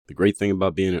The great thing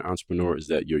about being an entrepreneur is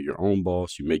that you're your own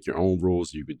boss. You make your own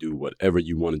rules. You can do whatever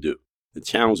you want to do. The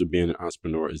challenge of being an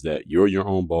entrepreneur is that you're your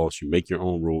own boss. You make your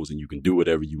own rules and you can do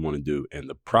whatever you want to do. And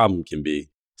the problem can be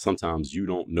sometimes you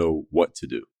don't know what to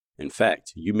do. In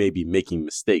fact, you may be making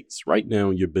mistakes right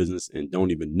now in your business and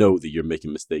don't even know that you're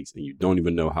making mistakes and you don't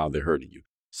even know how they're hurting you.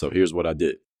 So here's what I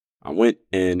did. I went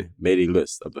and made a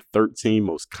list of the 13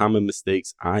 most common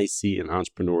mistakes I see in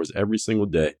entrepreneurs every single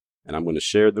day, and I'm going to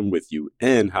share them with you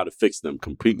and how to fix them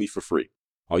completely for free.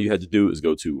 All you had to do is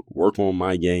go to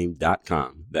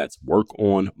workonmygame.com. That's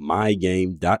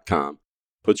workonmygame.com.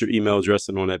 Put your email address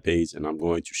in on that page, and I'm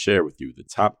going to share with you the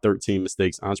top 13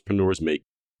 mistakes entrepreneurs make,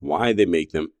 why they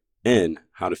make them, and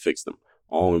how to fix them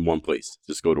all in one place.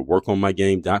 Just go to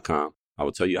workonmygame.com. I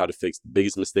will tell you how to fix the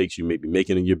biggest mistakes you may be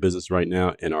making in your business right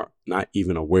now and are not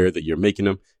even aware that you're making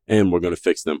them. And we're going to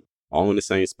fix them all in the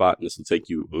same spot. And this will take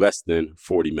you less than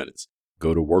 40 minutes.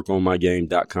 Go to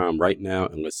workonmygame.com right now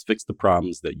and let's fix the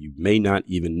problems that you may not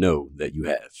even know that you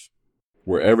have.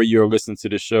 Wherever you're listening to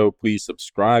the show, please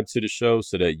subscribe to the show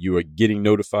so that you are getting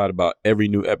notified about every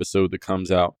new episode that comes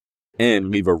out.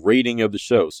 And leave a rating of the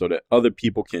show so that other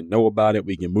people can know about it.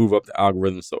 We can move up the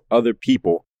algorithm so other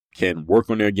people can work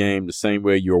on their game the same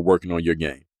way you're working on your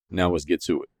game. Now let's get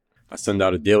to it. I send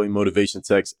out a daily motivation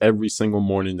text every single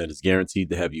morning that is guaranteed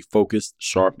to have you focused,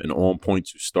 sharp, and on point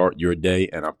to start your day.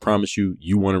 And I promise you,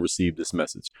 you want to receive this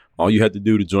message. All you have to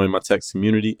do to join my text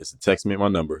community is to text me at my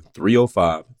number,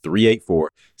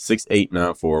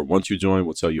 305-384-6894. Once you join,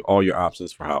 we'll tell you all your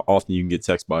options for how often you can get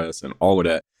text by us and all of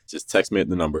that. Just text me at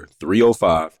the number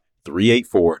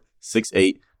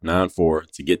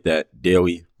 305-384-6894 to get that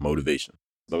daily motivation.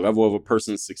 The level of a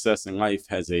person's success in life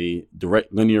has a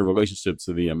direct linear relationship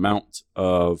to the amount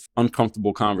of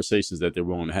uncomfortable conversations that they're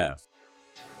willing to have.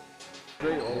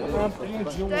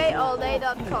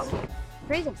 DreAllDay.com.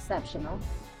 Dre's exceptional.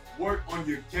 Work on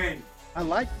your game. I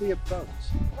like the approach.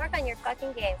 Work on your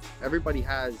fucking game. Everybody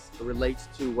relates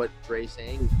to what Dre's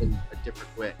saying in a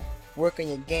different way. Work on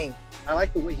your game. I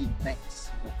like the way he thinks.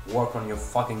 Work on your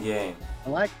fucking game. I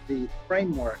like the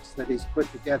frameworks that he's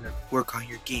put together. Work on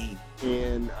your game.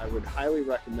 And I would highly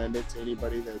recommend it to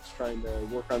anybody that's trying to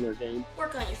work on their game.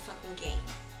 Work on your fucking game.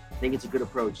 I think it's a good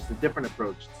approach. It's a different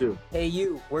approach, too. Hey,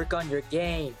 you, work on your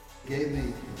game. Gave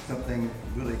me something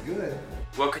really good.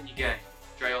 Work on your game.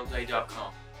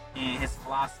 DreAllDay.com. And his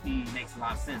philosophy makes a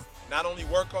lot of sense. Not only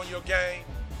work on your game,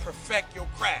 perfect your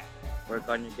craft. Work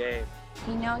on your game.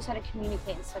 He knows how to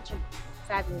communicate in such a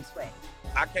fabulous way.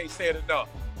 I can't say it enough.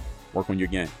 Work on your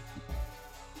game.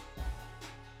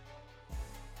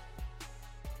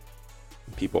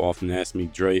 People often ask me,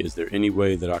 Dre, is there any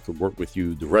way that I could work with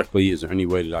you directly? Is there any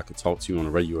way that I could talk to you on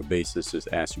a regular basis? Just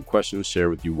ask you questions, share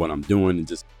with you what I'm doing, and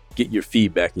just get your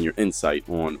feedback and your insight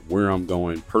on where I'm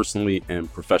going personally and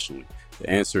professionally. The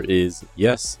answer is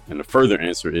yes. And the further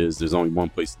answer is there's only one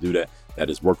place to do that. That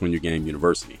is Work on Your Game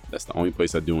University. That's the only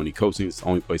place I do any coaching. It's the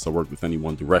only place I work with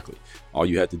anyone directly. All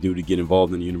you have to do to get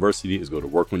involved in the university is go to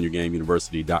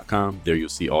workonyourgameuniversity.com. There you'll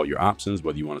see all your options,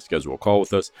 whether you want to schedule a call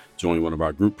with us, join one of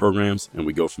our group programs, and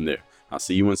we go from there. I'll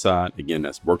see you inside. Again,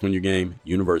 that's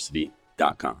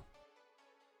workonyourgameuniversity.com.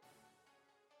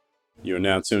 You're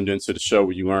now tuned into the show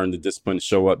where you learn the discipline to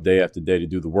show up day after day to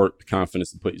do the work, the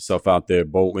confidence to put yourself out there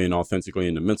boldly and authentically,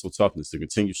 and the mental toughness to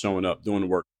continue showing up, doing the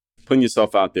work, putting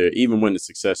yourself out there, even when the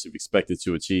success you've expected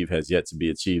to achieve has yet to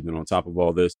be achieved. And on top of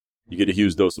all this, you get a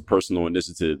huge dose of personal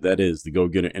initiative. That is the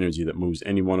go-getter energy that moves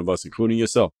any one of us, including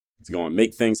yourself, to go and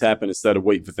make things happen instead of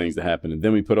waiting for things to happen. And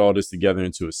then we put all this together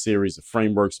into a series of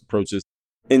frameworks, approaches,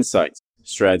 insights,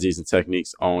 strategies, and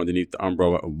techniques all underneath the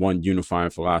umbrella of one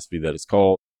unifying philosophy that is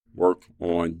called Work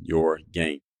on Your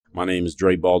Game. My name is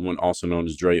Dre Baldwin, also known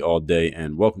as Dre All Day,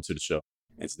 and welcome to the show.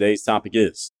 And today's topic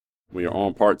is, we are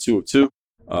on part 2 of 2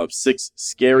 of 6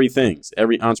 scary things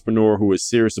every entrepreneur who is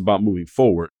serious about moving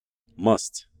forward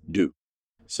must do.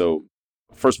 So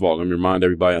first of all, let me remind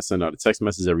everybody, I send out a text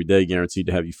message every day, guaranteed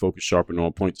to have you focused, sharp, and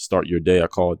on point to start your day. I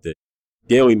call it the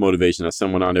daily motivation. I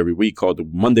send one out every week called the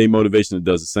Monday motivation. It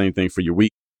does the same thing for your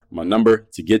week. My number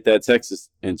to get that text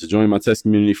and to join my text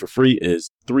community for free is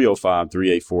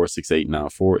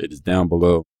 305-384-6894. It is down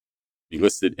below. Be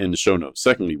listed in the show notes.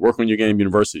 Secondly, Work on Your Game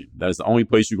University. That is the only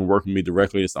place you can work with me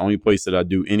directly. It's the only place that I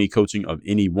do any coaching of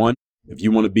anyone. If you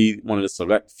want to be one of the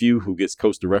select few who gets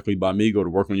coached directly by me, go to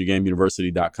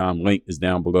workonyourgameuniversity.com. Link is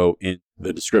down below in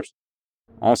the description.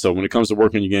 Also, when it comes to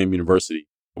Work on Your Game University,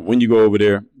 when you go over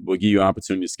there, we'll give you an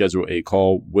opportunity to schedule a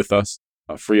call with us,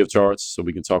 free of charge, so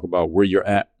we can talk about where you're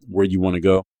at, where you want to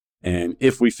go. And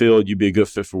if we feel you'd be a good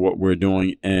fit for what we're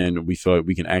doing and we feel like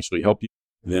we can actually help you,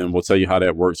 then we'll tell you how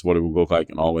that works, what it will look like,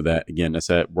 and all of that. Again, that's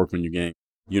at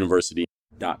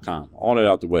university.com. All that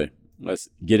out the way. Let's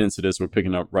get into this. We're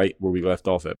picking up right where we left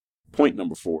off at point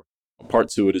number 4. Part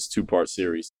 2 of this 2-part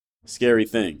series. Scary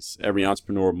things every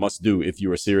entrepreneur must do if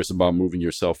you are serious about moving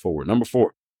yourself forward. Number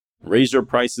 4, raise your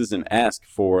prices and ask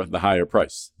for the higher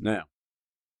price. Now,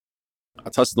 I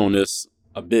touched on this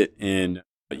a bit in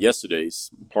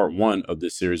yesterday's part 1 of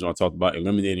this series when I talked about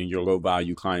eliminating your low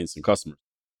value clients and customers.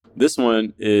 This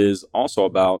one is also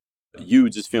about you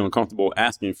just feeling comfortable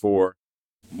asking for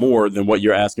more than what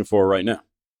you're asking for right now.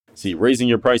 See, raising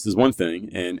your price is one thing,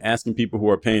 and asking people who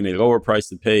are paying a lower price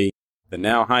to pay the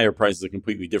now higher price is a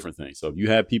completely different thing. So if you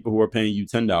have people who are paying you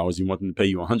 $10, you want them to pay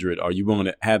you $100, are you willing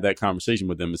to have that conversation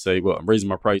with them and say, well, I'm raising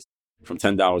my price from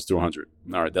 $10 to $100.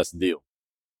 All right, that's the deal.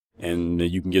 And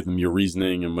you can give them your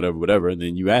reasoning and whatever. And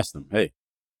then you ask them, hey,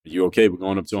 are you okay with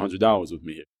going up to $100 with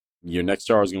me here? Your next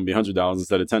charge is going to be $100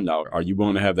 instead of $10. Are you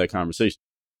willing to have that conversation?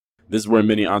 This is where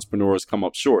many entrepreneurs come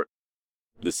up short,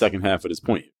 the second half of this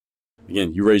point.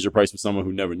 Again, you raise your price for someone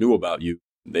who never knew about you.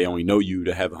 They only know you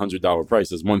to have a $100 price.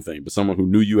 That's one thing. But someone who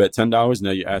knew you at $10,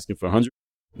 now you're asking for $100.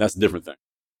 That's a different thing.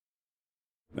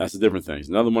 That's a different thing. It's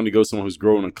another one to go someone who's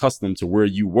grown accustomed to where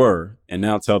you were and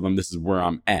now tell them this is where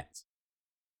I'm at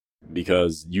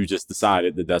because you just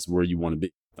decided that that's where you want to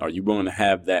be. Are you willing to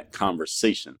have that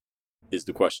conversation is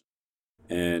the question.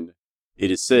 And it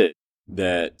is said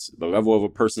that the level of a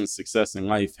person's success in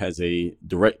life has a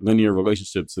direct linear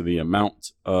relationship to the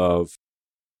amount of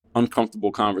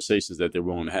uncomfortable conversations that they're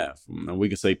willing to have. And we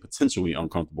can say potentially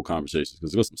uncomfortable conversations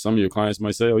because listen, some of your clients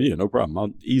might say, oh yeah, no problem. I'll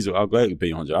gladly pay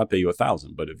you $100. I'll pay you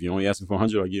 $1,000. But if you're only asking for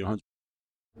 $100, I'll give you $100.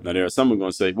 Now there are some who are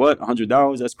going to say, what?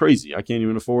 $100? That's crazy. I can't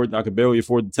even afford, I could barely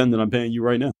afford the $10 that I'm paying you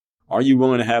right now. Are you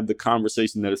willing to have the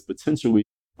conversation that is potentially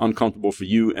uncomfortable for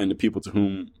you and the people to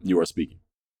whom you are speaking?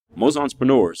 Most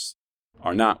entrepreneurs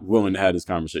are not willing to have this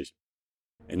conversation.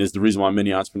 And it's the reason why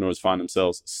many entrepreneurs find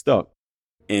themselves stuck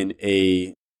in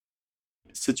a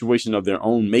situation of their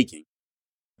own making,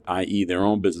 i.e. their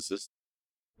own businesses,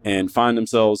 and find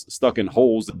themselves stuck in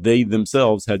holes that they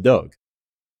themselves had dug.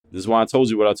 This is why I told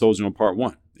you what I told you in part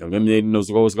 1. Eliminating those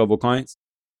lowest level clients.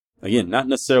 Again, not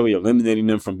necessarily eliminating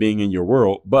them from being in your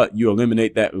world, but you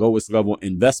eliminate that lowest level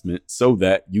investment so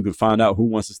that you can find out who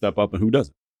wants to step up and who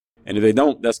doesn't. And if they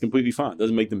don't, that's completely fine. It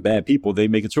doesn't make them bad people. They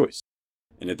make a choice.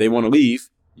 And if they want to leave,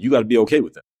 you got to be okay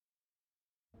with that.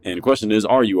 And the question is,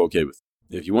 are you okay with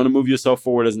it? If you want to move yourself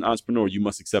forward as an entrepreneur, you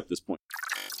must accept this point.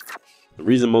 The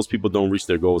reason most people don't reach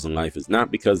their goals in life is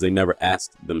not because they never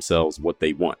asked themselves what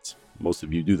they want. Most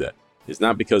of you do that. It's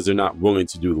not because they're not willing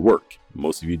to do the work.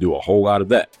 Most of you do a whole lot of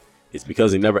that. It's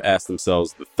because they never asked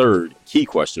themselves the third key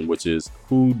question, which is,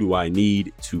 who do I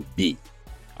need to be?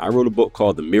 I wrote a book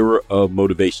called The Mirror of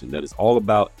Motivation that is all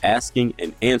about asking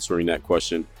and answering that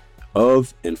question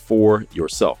of and for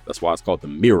yourself. That's why it's called The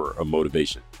Mirror of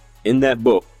Motivation. In that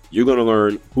book, you're going to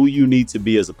learn who you need to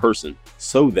be as a person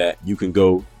so that you can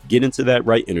go get into that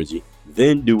right energy,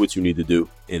 then do what you need to do,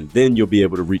 and then you'll be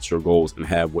able to reach your goals and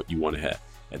have what you want to have.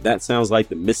 If that sounds like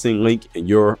the missing link in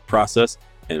your process,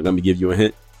 and let me give you a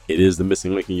hint, it is the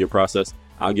missing link in your process,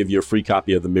 I'll give you a free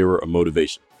copy of The Mirror of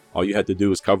Motivation. All you have to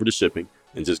do is cover the shipping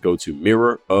and just go to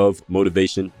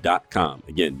mirrorofmotivation.com.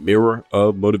 Again,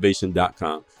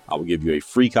 mirrorofmotivation.com. I will give you a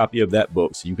free copy of that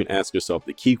book so you can ask yourself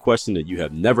the key question that you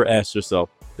have never asked yourself,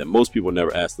 that most people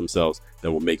never ask themselves,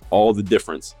 that will make all the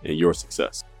difference in your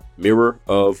success.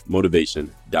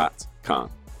 Mirrorofmotivation.com.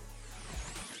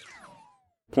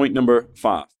 Point number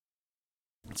 5.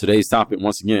 Today's topic,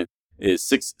 once again, is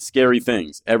 6 scary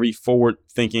things every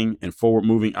forward-thinking and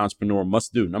forward-moving entrepreneur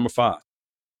must do. Number 5,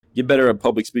 get better at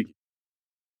public speaking.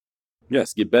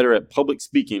 Yes, get better at public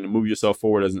speaking to move yourself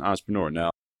forward as an entrepreneur. Now,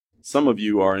 some of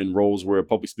you are in roles where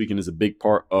public speaking is a big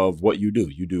part of what you do.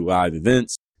 You do live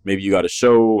events. Maybe you got a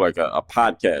show like a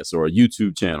podcast or a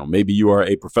YouTube channel. Maybe you are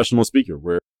a professional speaker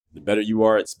where the better you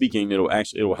are at speaking,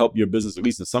 it'll help your business, at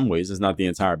least in some ways. It's not the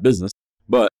entire business,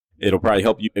 but it'll probably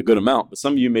help you a good amount. But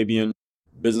some of you may be in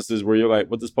businesses where you're like,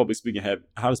 what does public speaking have?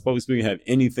 How does public speaking have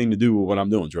anything to do with what I'm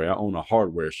doing, Dre? I own a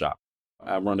hardware shop.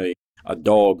 I run a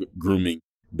dog grooming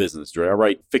business, Dre. I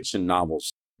write fiction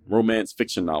novels, romance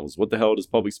fiction novels. What the hell does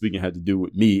public speaking have to do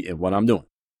with me and what I'm doing?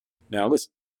 Now, listen,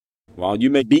 while you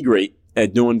may be great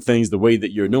at doing things the way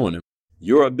that you're doing them,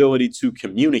 your ability to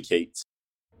communicate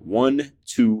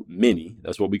one-to-many,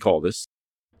 that's what we call this.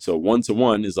 So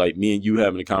one-to-one is like me and you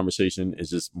having a conversation. It's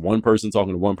just one person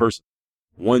talking to one person.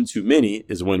 One-to-many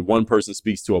is when one person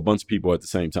speaks to a bunch of people at the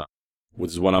same time,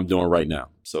 which is what I'm doing right now.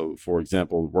 So, for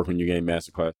example, Work on Your Game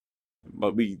Masterclass.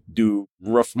 But we do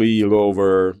roughly a little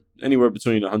over anywhere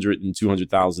between 100 and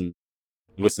 200,000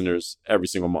 listeners every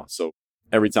single month. So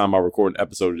every time I record an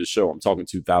episode of this show, I'm talking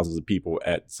to thousands of people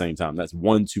at the same time. That's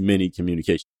one too many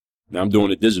communication. Now I'm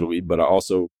doing it digitally, but I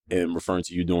also am referring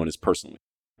to you doing this personally,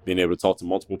 being able to talk to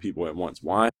multiple people at once.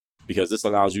 Why? Because this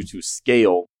allows you to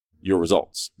scale your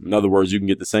results. In other words, you can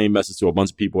get the same message to a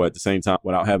bunch of people at the same time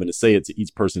without having to say it to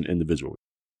each person individually.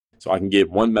 So I can get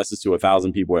one message to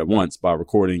 1,000 people at once by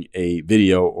recording a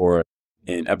video or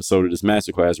an episode of this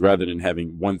masterclass rather than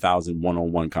having 1,000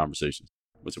 one-on-one conversations,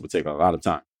 which would take a lot of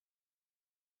time.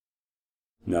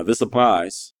 Now, this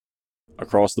applies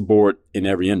across the board in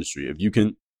every industry. If you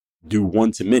can do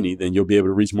one to many, then you'll be able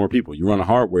to reach more people. You run a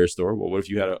hardware store. Well, what if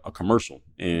you had a commercial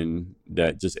and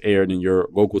that just aired in your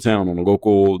local town on a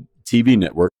local TV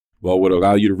network? Well, would it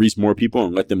allow you to reach more people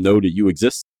and let them know that you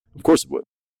exist? Of course it would.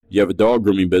 You have a dog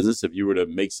grooming business. If you were to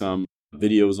make some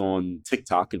videos on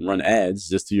TikTok and run ads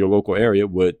just to your local area,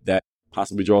 would that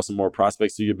possibly draw some more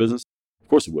prospects to your business? Of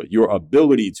course it would. Your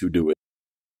ability to do it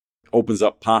opens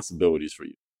up possibilities for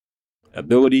you.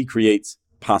 Ability creates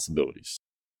possibilities.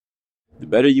 The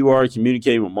better you are at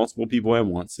communicating with multiple people at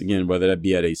once, again, whether that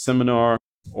be at a seminar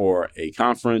or a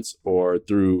conference or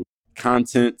through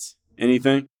content,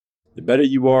 anything, the better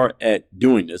you are at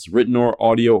doing this, written or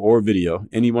audio or video,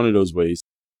 any one of those ways,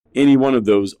 any one of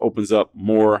those opens up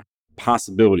more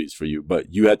possibilities for you.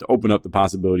 But you have to open up the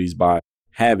possibilities by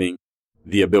having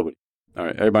the ability. All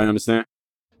right, everybody understand?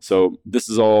 So this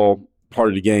is all part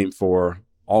of the game for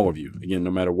all of you. Again,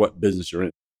 no matter what business you're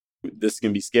in. This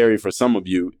can be scary for some of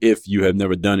you if you have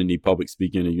never done any public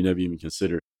speaking and you never even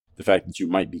consider the fact that you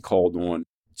might be called on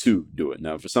to do it.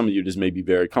 Now, for some of you, this may be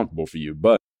very comfortable for you,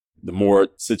 but the more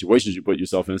situations you put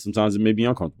yourself in, sometimes it may be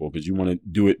uncomfortable because you want to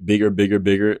do it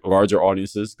bigger, larger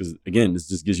audiences. Because again, this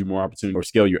just gives you more opportunity or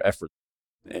scale your effort.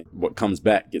 And what comes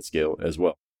back gets scaled as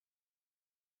well.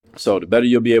 So the better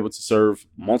you'll be able to serve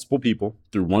multiple people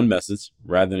through one message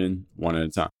rather than one at a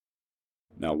time.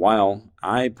 Now, while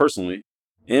I personally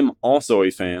am also a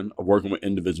fan of working with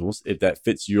individuals, if that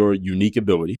fits your unique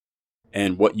ability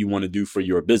and what you want to do for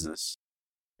your business,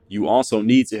 you also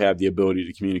need to have the ability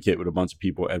to communicate with a bunch of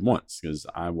people at once, because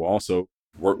I will also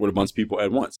work with a bunch of people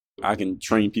at once. I can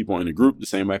train people in a group the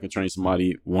same way I can train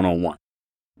somebody one-on-one,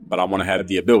 but I want to have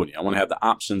the ability. I want to have the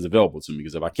options available to me,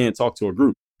 because if I can't talk to a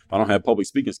group, if I don't have public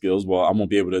speaking skills, well, I won't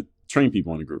be able to train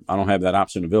people in a group. I don't have that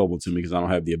option available to me because I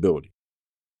don't have the ability.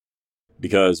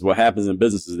 Because what happens in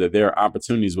business is that there are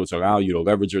opportunities which allow you to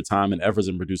leverage your time and efforts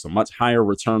and produce a much higher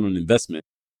return on investment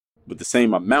with the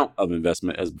same amount of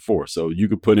investment as before. So you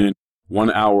could put in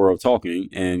 1 hour of talking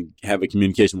and have a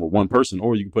communication with one person,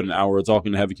 or you can put an hour of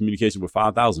talking and have a communication with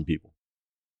 5,000 people.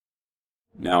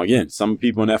 Now, again, some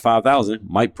people in that 5,000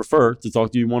 might prefer to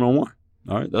talk to you one-on-one.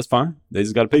 All right, that's fine. They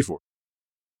just got to pay for it.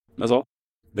 That's all.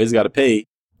 They just got to pay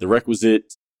the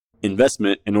requisite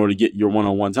investment in order to get your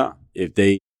one-on-one time. If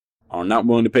they are not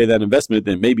willing to pay that investment,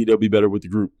 then maybe they'll be better with the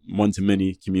group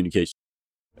one-to-many communication.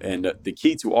 And the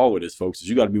key to all of this, folks, is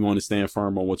you got to be willing to stand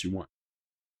firm on what you want.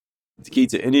 The key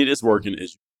to any of this working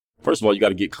is, first of all, you got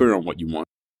to get clear on what you want.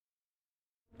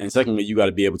 And secondly, you got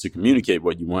to be able to communicate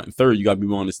what you want. And third, you got to be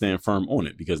willing to stand firm on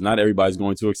it, because not everybody's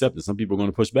going to accept it. Some people are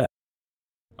going to push back.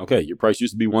 Okay, your price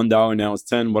used to be $1, now it's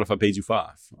 $10. What if I paid you $5?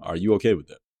 Are you okay with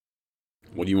that?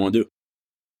 What do you want to do?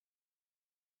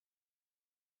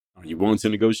 Are you willing to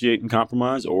negotiate and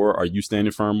compromise, or are you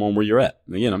standing firm on where you're at?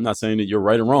 And again, I'm not saying that you're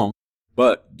right or wrong,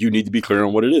 but you need to be clear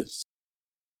on what it is.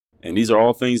 And these are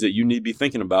all things that you need to be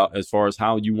thinking about as far as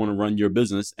how you want to run your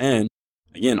business. And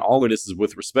again, all of this is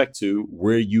with respect to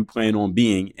where you plan on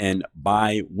being and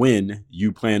by when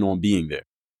you plan on being there.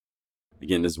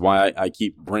 Again, this is why I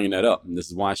keep bringing that up. And this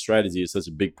is why strategy is such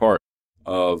a big part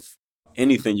of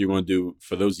anything you're going to do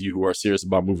for those of you who are serious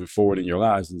about moving forward in your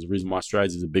lives. And the reason why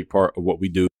strategy is a big part of what we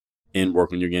do in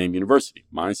Work on Your Game University: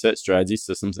 mindset, strategy,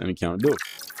 systems, and accountability.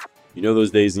 You know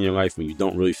those days in your life when you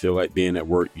don't really feel like being at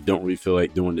work, you don't really feel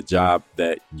like doing the job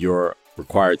that you're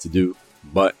required to do,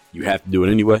 but you have to do it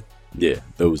anyway? Yeah,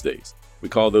 those days. We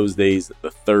call those days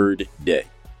the third day.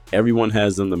 Everyone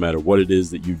has them, no matter what it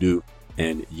is that you do.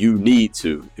 And you need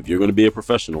to, if you're going to be a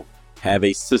professional, have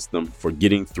a system for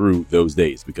getting through those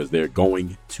days, because they're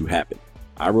going to happen.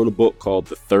 I wrote a book called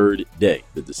The Third Day: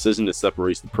 The Decision That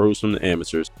Separates the Pros from the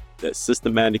Amateurs, that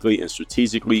systematically and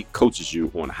strategically coaches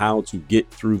you on how to get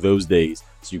through those days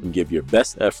so you can give your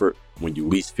best effort when you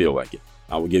least feel like it.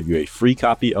 I will give you a free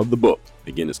copy of the book.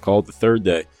 Again, it's called The Third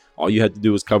Day. All you have to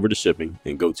do is cover the shipping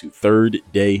and go to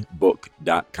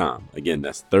ThirdDayBook.com. Again,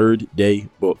 that's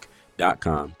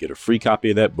ThirdDayBook.com. Get a free copy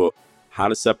of that book, How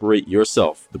to Separate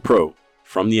Yourself, the Pro,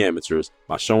 from the Amateurs,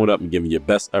 by showing up and giving your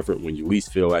best effort when you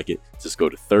least feel like it. Just go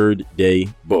to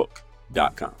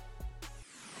ThirdDayBook.com.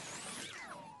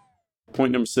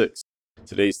 Point number 6,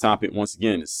 Today's topic, once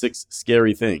again, is 6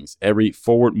 scary things every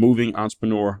forward-moving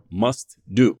entrepreneur must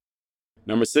do.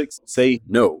 Number 6, say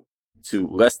no to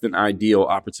less than ideal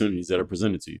opportunities that are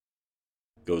presented to you.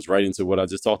 Goes right into what I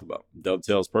just talked about.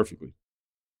 Dovetails perfectly.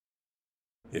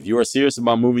 If you are serious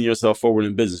about moving yourself forward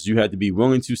in business, you have to be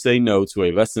willing to say no to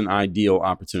a less than ideal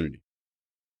opportunity.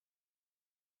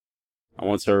 I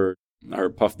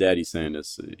heard Puff Daddy saying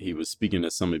this. He was speaking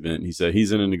at some event. He said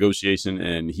he's in a negotiation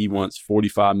and he wants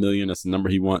 $45 million. That's the number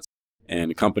he wants. And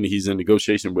the company he's in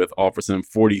negotiation with offers him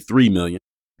 $43 million.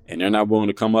 And they're not willing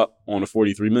to come up on the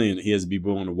 $43 million. He has to be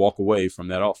willing to walk away from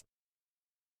that offer.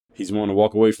 He's willing to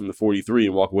walk away from the 43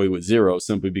 and walk away with 0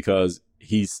 simply because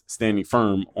he's standing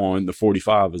firm on the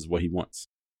 45 is what he wants.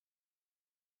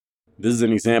 This is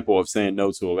an example of saying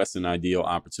no to a less than ideal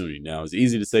opportunity. Now, it's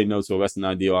easy to say no to a less than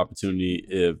ideal opportunity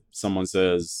if someone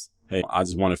says, hey, I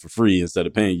just want it for free instead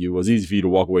of paying you. Well, it's easy for you to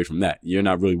walk away from that. You're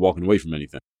not really walking away from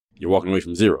anything. You're walking away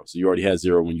from 0. So you already had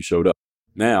 0 when you showed up.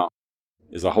 Now,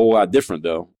 it's a whole lot different,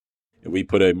 though, if we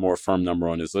put a more firm number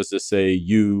on this. Let's just say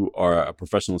you are a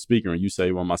professional speaker and you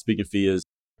say, well, my speaking fee is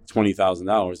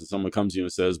 $20,000. And someone comes to you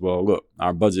and says, well, look,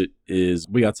 our budget is,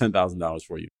 we got $10,000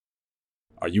 for you.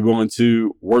 Are you willing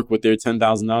to work with their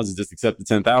 $10,000 and just accept the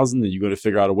 $10,000? And you're going to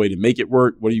figure out a way to make it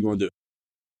work? What are you going to do?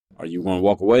 Are you going to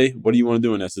walk away? What do you want to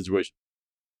do in that situation?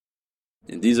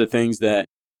 And these are things that,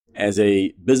 as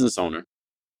a business owner,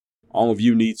 all of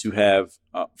you need to have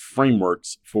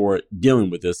frameworks for dealing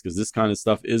with this, because this kind of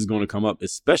stuff is going to come up,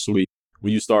 especially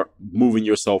when you start moving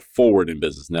yourself forward in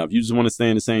business. Now, if you just want to stay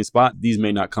in the same spot, these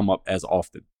may not come up as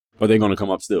often, but they're going to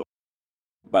come up still.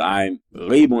 But I'm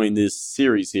labeling this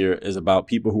series here as about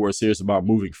people who are serious about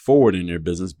moving forward in their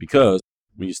business, because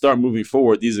when you start moving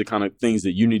forward, these are kind of things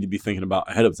that you need to be thinking about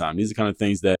ahead of time. These are kind of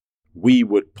things that we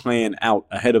would plan out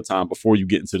ahead of time before you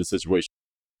get into the situation.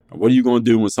 What are you going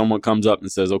to do when someone comes up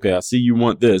and says, okay, I see you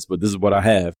want this, but this is what I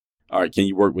have. All right, can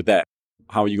you work with that?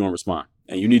 How are you going to respond?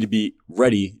 And you need to be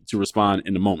ready to respond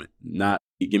in the moment, not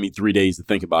give me 3 days to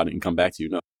think about it and come back to you.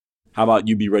 No. How about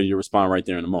you be ready to respond right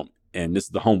there in the moment? And this is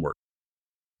the homework.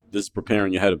 This is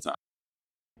preparing you ahead of time.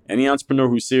 Any entrepreneur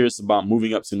who's serious about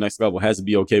moving up to the next level has to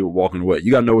be okay with walking away.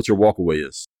 You got to know what your walk away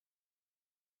is.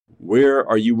 Where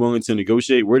are you willing to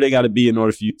negotiate? Where they got to be in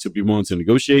order for you to be willing to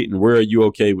negotiate? And where are you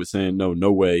okay with saying, no,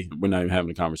 no way, we're not even having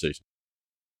a conversation?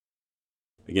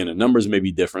 Again, the numbers may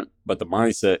be different, but the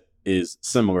mindset is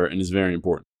similar and is very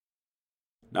important.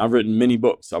 Now, I've written many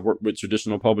books. I've worked with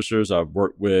traditional publishers. I've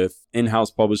worked with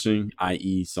in-house publishing,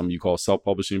 i.e. some you call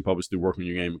self-publishing, published through Work on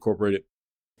Your Game Incorporated.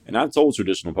 And I've told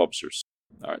traditional publishers,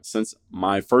 all right, since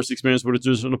my first experience with a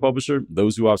traditional publisher,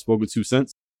 those who I've spoken to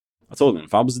since, I told them,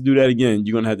 if I was to do that again,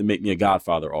 you're going to have to make me a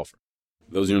Godfather offer.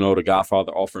 Those of you who know what a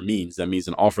Godfather offer means, that means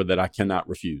an offer that I cannot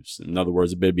refuse. In other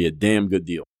words, it better be a damn good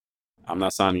deal. I'm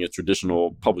not signing a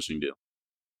traditional publishing deal.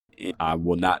 And I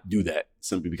will not do that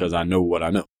simply because I know what I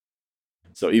know.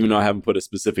 So even though I haven't put a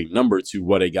specific number to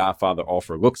what a Godfather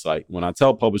offer looks like, when I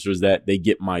tell publishers that, they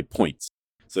get my points.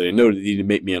 So they know that they need to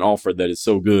make me an offer that is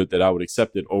so good that I would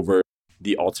accept it over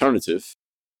the alternative,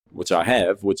 which I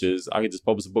have, which is I could just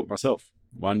publish a book myself.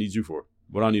 What I need you for?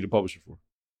 What I need a publisher for?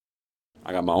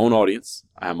 I got my own audience.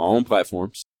 I have my own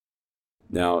platforms.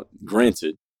 Now,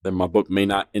 granted that my book may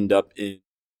not end up in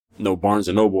Barnes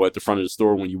 & Noble at the front of the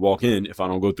store when you walk in if I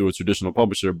don't go through a traditional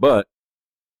publisher, but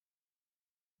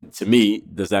to me,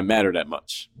 does that matter that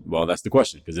much? Well, that's the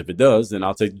question, because if it does, then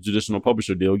I'll take the traditional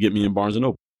publisher deal, get me in Barnes &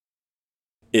 Noble.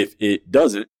 If it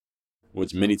doesn't,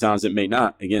 which many times it may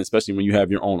not, again, especially when you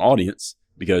have your own audience,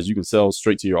 because you can sell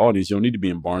straight to your audience. You don't need to be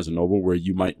in Barnes & Noble where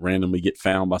you might randomly get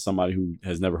found by somebody who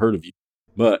has never heard of you.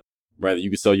 But rather, you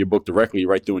can sell your book directly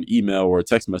right through an email or a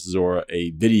text message or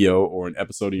a video or an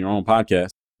episode of your own podcast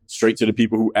straight to the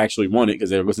people who actually want it because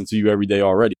they're listening to you every day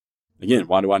already. Again,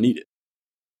 why do I need it?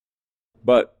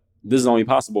 But this is only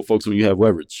possible, folks, when you have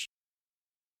leverage.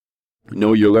 You know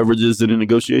what your leverage is in a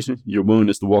negotiation? Your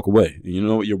willingness to walk away. And you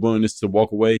know what your willingness to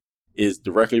walk away is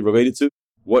directly related to?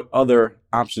 What other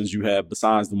options you have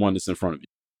besides the one that's in front of you.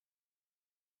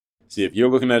 See, if you're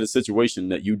looking at a situation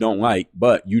that you don't like,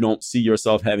 but you don't see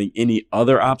yourself having any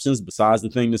other options besides the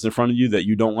thing that's in front of you that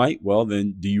you don't like, well,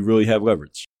 then do you really have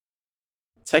leverage?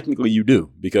 Technically, you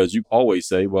do, because you always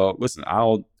say, well, listen,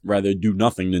 I'll rather do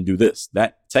nothing than do this.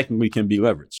 That technically can be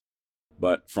leverage.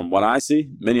 But from what I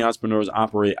see, many entrepreneurs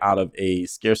operate out of a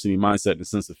scarcity mindset and a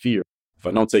sense of fear. If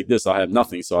I don't take this, I'll have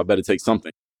nothing, so I better take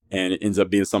something. And it ends up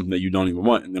being something that you don't even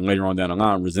want. And then later on down the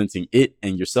line, resenting it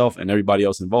and yourself and everybody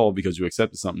else involved because you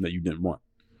accepted something that you didn't want.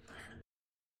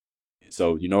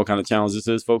 So you know what kind of challenge this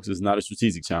is, folks? It's not a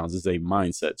strategic challenge. It's a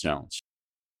mindset challenge.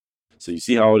 So you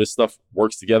see how all this stuff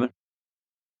works together?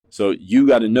 So you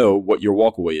got to know what your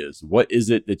walkaway is. What is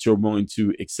it that you're willing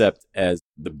to accept as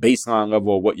the baseline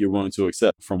level of what you're willing to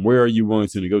accept? From where are you willing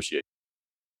to negotiate?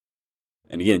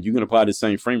 And again, you can apply the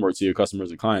same framework to your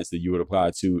customers and clients that you would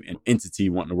apply to an entity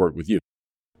wanting to work with you.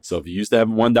 So if you used to have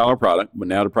a $1 product, but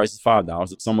now the price is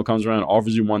 $5, if someone comes around and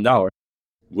offers you $1,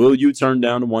 will you turn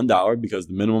down the $1 because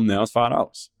the minimum now is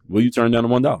 $5? Will you turn down the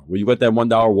 $1? Will you let that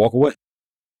 $1 walk away?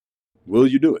 Will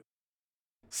you do it?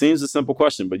 Seems a simple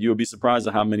question, but you'll be surprised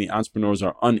at how many entrepreneurs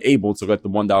are unable to let the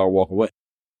 $1 walk away.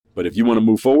 But if you want to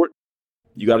move forward,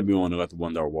 you got to be willing to let the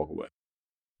 $1 walk away.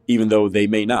 Even though they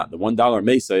may not. The $1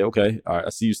 may say, okay, all right, I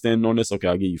see you standing on this. Okay,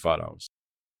 I'll give you $5.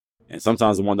 And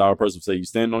sometimes the $1 person will say, you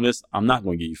standing on this? I'm not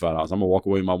going to give you $5. I'm going to walk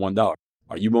away with my $1.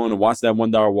 Are you willing to watch that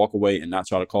 $1 walk away and not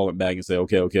try to call it back and say,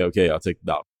 okay, I'll take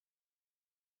the $1?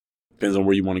 Depends on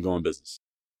where you want to go in business.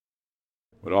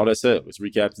 With all that said, let's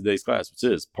recap today's class, which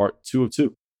is part 2 of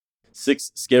 2.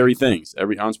 6 scary things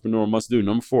every entrepreneur must do.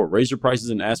 Number 4, raise your prices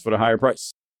and ask for the higher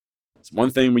price. It's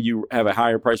one thing when you have a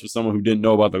higher price with someone who didn't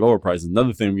know about the lower price.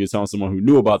 Another thing when you're telling someone who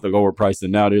knew about the lower price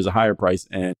and now there's a higher price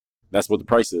and that's what the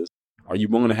price is. Are you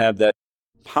willing to have that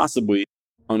possibly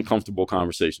uncomfortable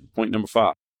conversation? Point number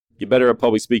 5, get better at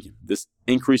public speaking. This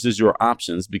increases your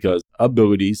options because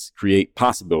abilities create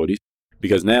possibilities,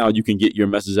 because now you can get your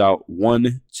message out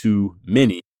one to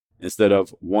many instead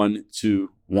of one to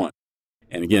one.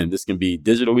 And again, this can be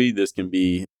digitally, this can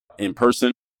be in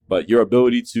person, but your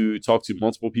ability to talk to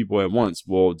multiple people at once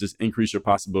will just increase your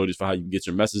possibilities for how you can get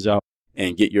your message out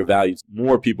and get your value to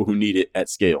more people who need it at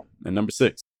scale. And number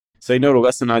 6, say no to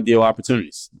less than ideal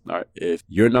opportunities. All right. If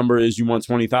your number is you want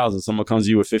 20,000, someone comes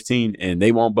to you with 15 and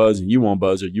they won't buzz and you won't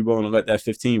buzz, are you willing to let that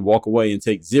 15 walk away and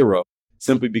take 0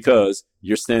 simply because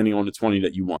you're standing on the 20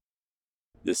 that you want?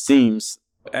 This seems,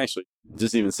 actually,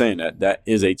 just even saying that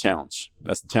is a challenge.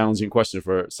 That's a challenging question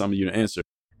for some of you to answer.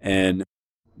 And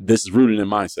this is rooted in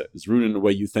mindset. It's rooted in the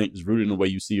way you think. It's rooted in the way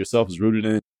you see yourself. It's rooted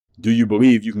in, do you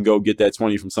believe you can go get that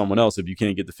 20 from someone else if you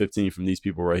can't get the 15 from these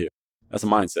people right here? That's a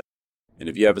mindset. And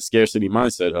if you have a scarcity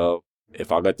mindset of,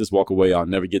 if I let this walk away, I'll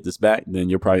never get this back, then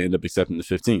you'll probably end up accepting the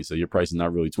 15. So your price is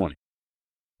not really 20.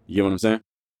 You get what I'm saying?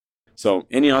 So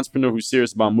any entrepreneur who's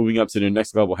serious about moving up to their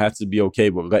next level has to be okay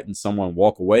with letting someone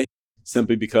walk away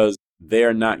simply because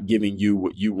they're not giving you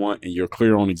what you want and you're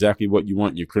clear on exactly what you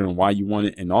want. And you're clear on why you want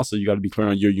it. And also you got to be clear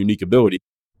on your unique ability,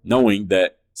 knowing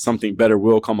that something better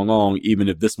will come along, even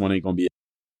if this one ain't going to be it.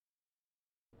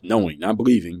 Knowing, not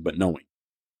believing, but knowing.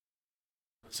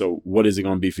 So what is it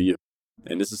going to be for you?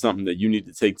 And this is something that you need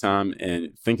to take time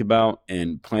and think about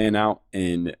and plan out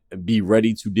and be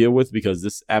ready to deal with, because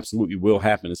this absolutely will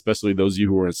happen, especially those of you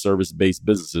who are in service-based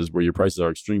businesses where your prices are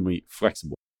extremely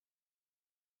flexible.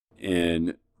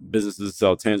 And businesses that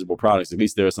sell tangible products, at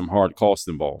least there are some hard costs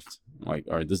involved. Like,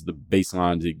 all right, this is the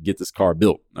baseline to get this car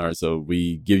built. All right, so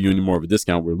we give you any more of a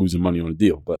discount, we're losing money on the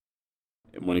deal. But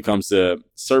when it comes to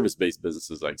service-based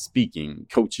businesses like speaking,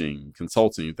 coaching,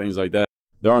 consulting, things like that,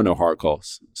 there are no hard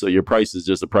costs. So your price is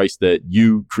just a price that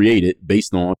you created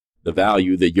based on the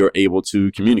value that you're able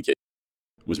to communicate,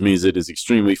 which means it is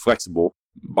extremely flexible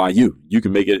by you. You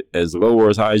can make it as low or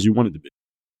as high as you want it to be.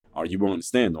 Are you willing to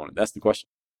stand on it? That's the question.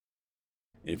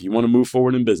 If you want to move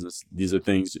forward in business, these are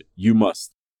things you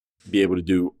must be able to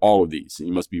do, all of these. And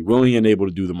you must be willing and able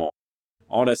to do them all.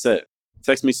 All that said,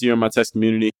 text me so you're in my text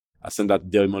community. I send out the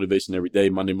daily motivation every day,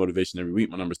 Monday motivation every week.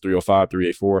 My number is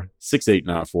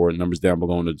 305-384-6894. The number's down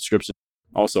below in the description.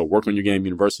 Also, Work on Your Game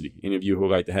University. Any of you who would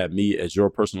like to have me as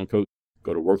your personal coach,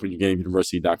 go to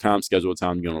workonyourgameuniversity.com, schedule a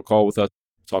time to get on a call with us,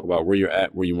 talk about where you're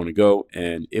at, where you want to go,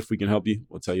 and if we can help you,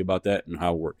 we'll tell you about that and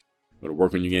how it works. Go to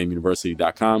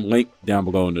workonyourgameuniversity.com, link down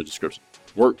below in the description.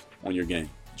 Work on your game.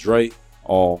 Dre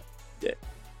all day.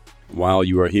 While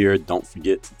you are here, don't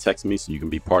forget to text me so you can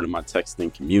be part of my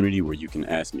texting community where you can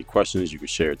ask me questions. You can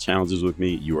share challenges with me.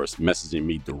 You are messaging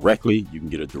me directly. You can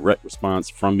get a direct response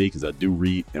from me because I do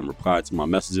read and reply to my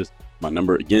messages. My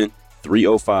number again,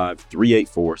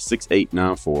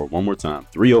 305-384-6894. One more time,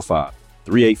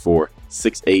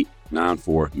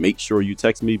 305-384-6894. Make sure you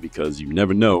text me because you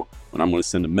never know when I'm going to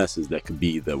send a message that could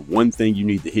be the one thing you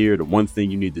need to hear, the one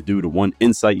thing you need to do, the one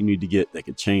insight you need to get that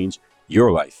could change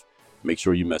your life. Make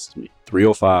sure you message me,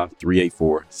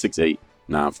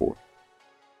 305-384-6894.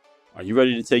 Are you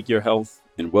ready to take your health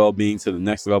and well-being to the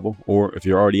next level? Or if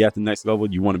you're already at the next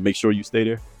level, you want to make sure you stay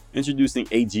there? Introducing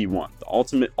AG1, the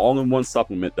ultimate all-in-one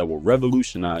supplement that will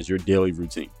revolutionize your daily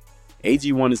routine.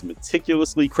 AG1 is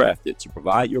meticulously crafted to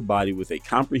provide your body with a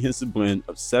comprehensive blend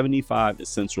of 75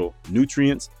 essential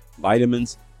nutrients,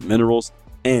 vitamins, minerals,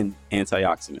 and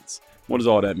antioxidants. What does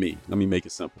all that mean? Let me make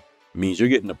it simple. It means you're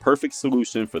getting the perfect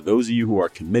solution for those of you who are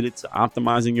committed to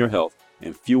optimizing your health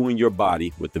and fueling your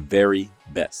body with the very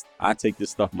best. I take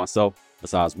this stuff myself.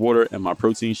 Besides water and my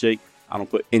protein shake, I don't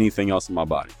put anything else in my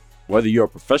body. Whether you're a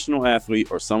professional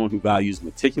athlete or someone who values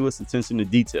meticulous attention to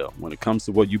detail when it comes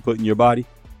to what you put in your body,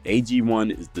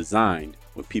 AG1 is designed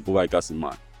with people like us in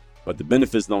mind. But the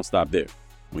benefits don't stop there.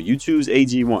 When you choose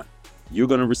AG1, you're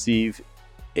going to receive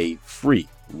a free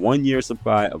 1-year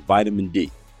supply of vitamin D,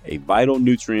 a vital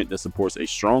nutrient that supports a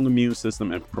strong immune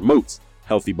system and promotes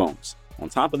healthy bones. On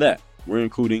top of that, we're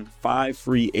including 5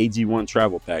 free AG1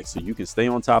 travel packs so you can stay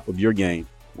on top of your game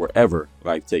wherever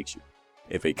life takes you.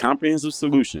 If a comprehensive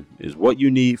solution is what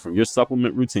you need from your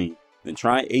supplement routine, then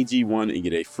try AG1 and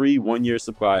get a free 1-year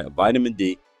supply of vitamin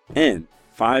D and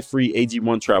 5 free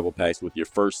AG1 travel packs with your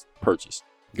first purchase.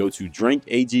 Go to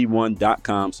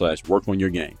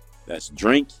drinkag1.com/workonyourgame. That's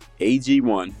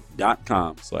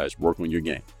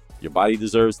drinkag1.com/workonyourgame. Your body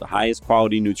deserves the highest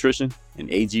quality nutrition, and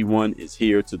AG1 is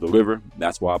here to deliver.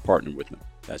 That's why I partner with them.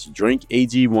 That's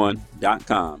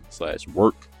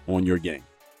drinkag1.com/workonyourgame.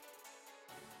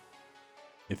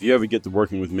 If you ever get to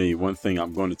working with me, one thing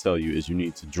I'm going to tell you is you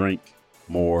need to drink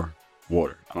more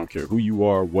water. I don't care who you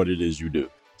are, what it is you do.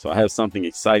 So I have something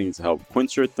exciting to help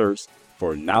quench your thirst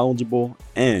for knowledgeable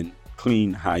and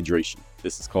clean hydration.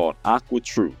 This is called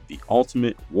AquaTrue, the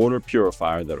ultimate water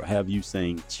purifier that will have you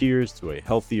saying cheers to a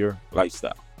healthier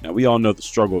lifestyle. Now, we all know the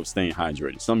struggle of staying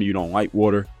hydrated. Some of you don't like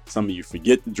water. Some of you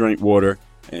forget to drink water.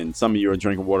 And some of you are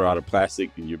drinking water out of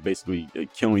plastic, and you're basically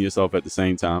killing yourself at the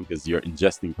same time because you're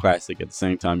ingesting plastic at the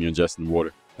same time you're ingesting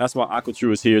water. That's why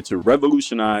AquaTrue is here to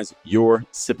revolutionize your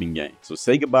sipping game. So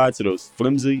say goodbye to those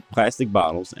flimsy plastic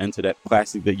bottles and to that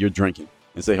plastic that you're drinking,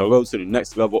 and say hello to the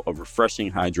next level of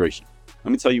refreshing hydration.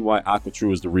 Let me tell you why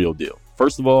AquaTrue is the real deal.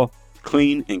 First of all,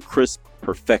 clean and crisp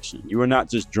perfection. You are not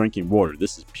just drinking water.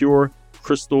 This is pure,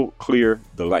 crystal clear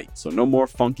delight. So no more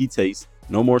funky taste,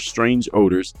 no more strange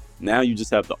odors. Now you just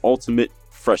have the ultimate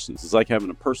freshness. It's like having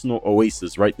a personal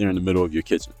oasis right there in the middle of your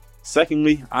kitchen.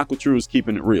 Secondly, AquaTrue is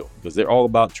keeping it real because they're all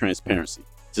about transparency,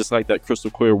 just like that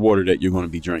crystal clear water that you're going to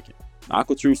be drinking.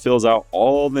 AquaTrue fills out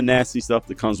all the nasty stuff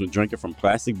that comes with drinking from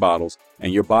plastic bottles,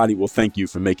 and your body will thank you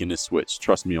for making this switch.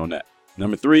 Trust me on that.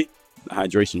 Number 3, the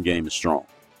hydration game is strong.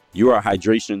 You are a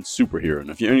hydration superhero. And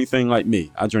if you're anything like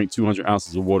me, I drink 200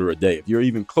 ounces of water a day. If you're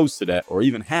even close to that or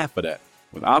even half of that,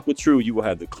 with AquaTrue, you will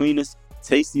have the cleanest,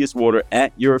 tastiest water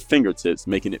at your fingertips,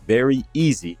 making it very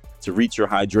easy to reach your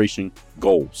hydration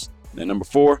goals. And number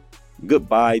 4,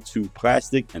 goodbye to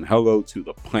plastic and hello to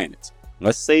the planet.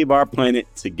 Let's save our planet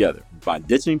together. By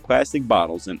ditching plastic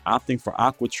bottles and opting for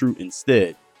AquaTrue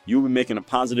instead, you'll be making a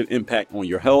positive impact on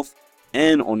your health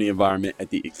and on the environment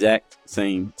at the exact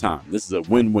same time. This is a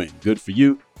win-win. Good for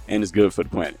you, and it's good for the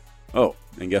planet. Oh,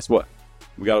 and guess what?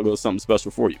 We got a little something special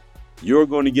for you. You're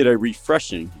going to get a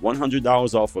refreshing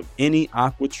 $100 off of any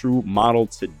AquaTrue model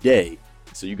today,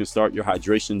 so you can start your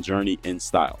hydration journey in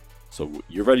style. So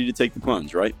you're ready to take the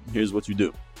plunge, right? Here's what you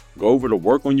do. Go over to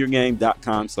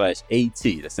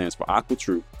workonyourgame.com/AT. That stands for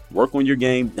AquaTrue.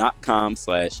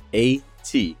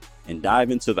 Workonyourgame.com/AT and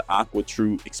dive into the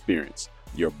AquaTrue experience.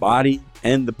 Your body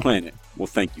and the planet will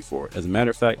thank you for it. As a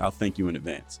matter of fact, I'll thank you in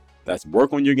advance. That's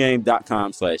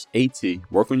workonyourgame.com/AT.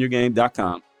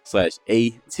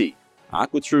 Workonyourgame.com/AT.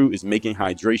 AquaTrue is making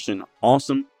hydration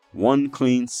awesome, one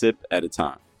clean sip at a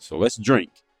time. So let's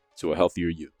drink to a healthier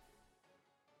you.